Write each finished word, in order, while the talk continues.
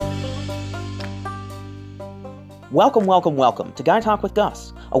Welcome, welcome, welcome to Guy Talk with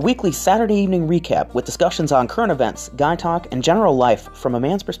Gus, a weekly Saturday evening recap with discussions on current events, guy talk, and general life from a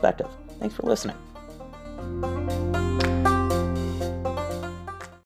man's perspective. Thanks for listening.